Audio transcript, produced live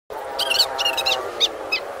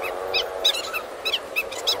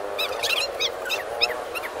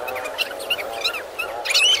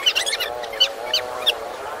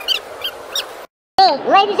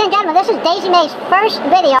and gentlemen, this is Daisy Mae's first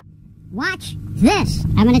video. Watch this.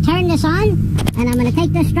 I'm going to turn this on, and I'm going to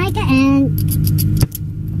take this striker, and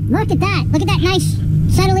look at that. Look at that nice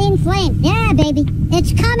acetylene flame. Yeah, baby.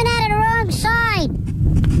 It's coming out of the wrong side.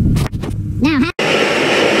 Now,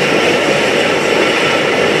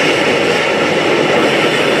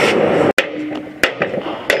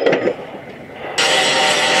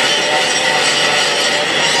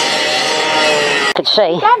 can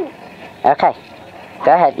see. Okay,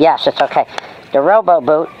 go ahead. Yes, it's okay. The robo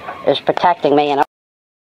boot is protecting me, and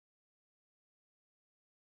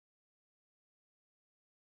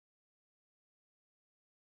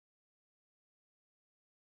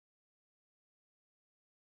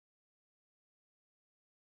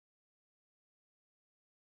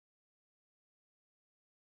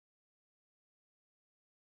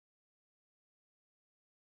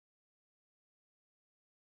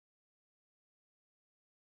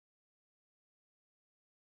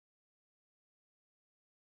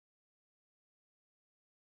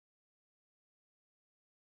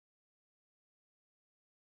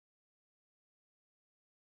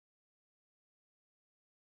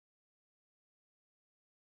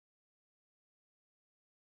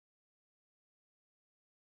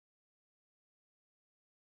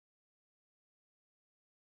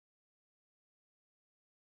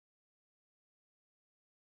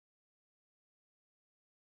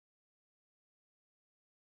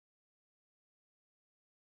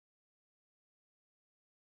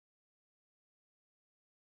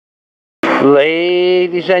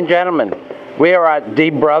ladies and gentlemen, we are at D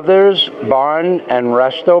Brothers Barn and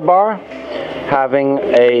Resto Bar having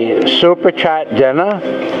a super chat dinner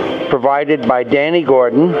provided by Danny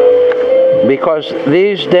Gordon, because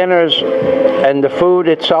these dinners and the food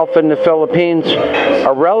itself in the Philippines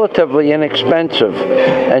are relatively inexpensive.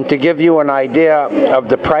 And to give you an idea of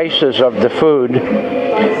the prices of the food,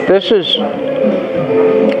 this is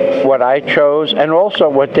what I chose, and also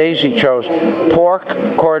what Daisy chose: pork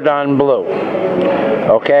cordon bleu.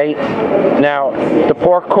 Okay, now the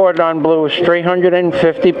pork cordon bleu is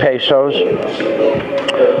 350 pesos,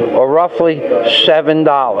 or roughly $7.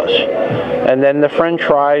 And then the French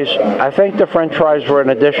fries, I think the French fries were an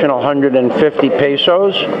additional 150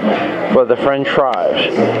 pesos for the French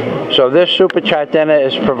fries. So this super chat dinner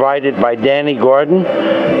is provided by Danny Gordon,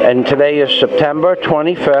 and today is September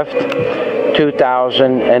 25th,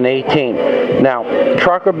 2018. Now,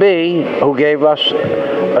 Trucker B, who gave us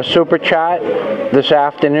a super chat this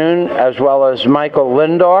afternoon, as well as Michael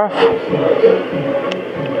Lindorf,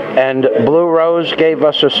 and Blue Rose gave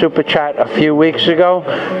us a super chat a few weeks ago.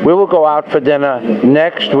 We will go out for dinner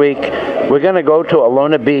next week. We're going to go to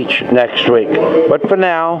Alona Beach next week. But for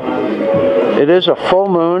now, it is a full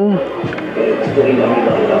moon,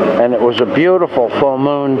 and it was a beautiful full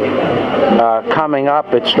moon coming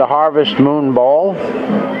up. It's the Harvest Moon Bowl,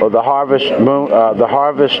 or the Harvest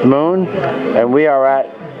Moon, and we are at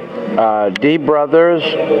D Brothers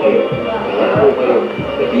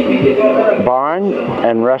Barn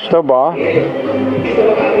and Resto Bar,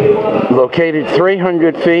 located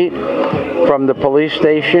 300 feet from the police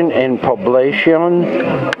station in Poblacion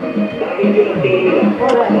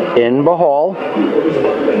in Bohol.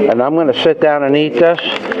 And I'm going to sit down and eat this.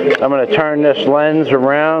 I'm going to turn this lens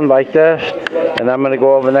around like this, and I'm going to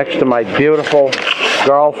go over next to my beautiful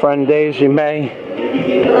girlfriend Daisy Mae.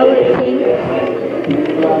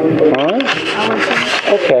 Huh?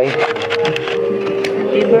 Okay.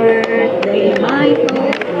 Happy birthday,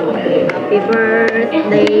 Michael. Happy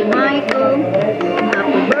birthday, Michael.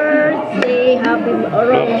 Happy birthday,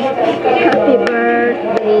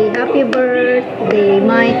 happy birthday,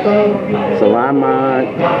 Michael. Salamat.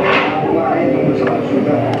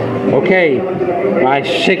 Okay, my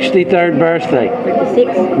 63rd birthday.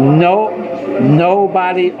 36.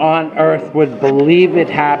 Nobody on earth would believe it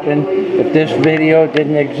happened if this video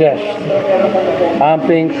didn't exist. I'm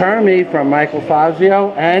being Kermie from Michael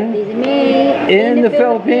Fazio and Daisy Mae in the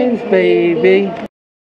Philippines, baby.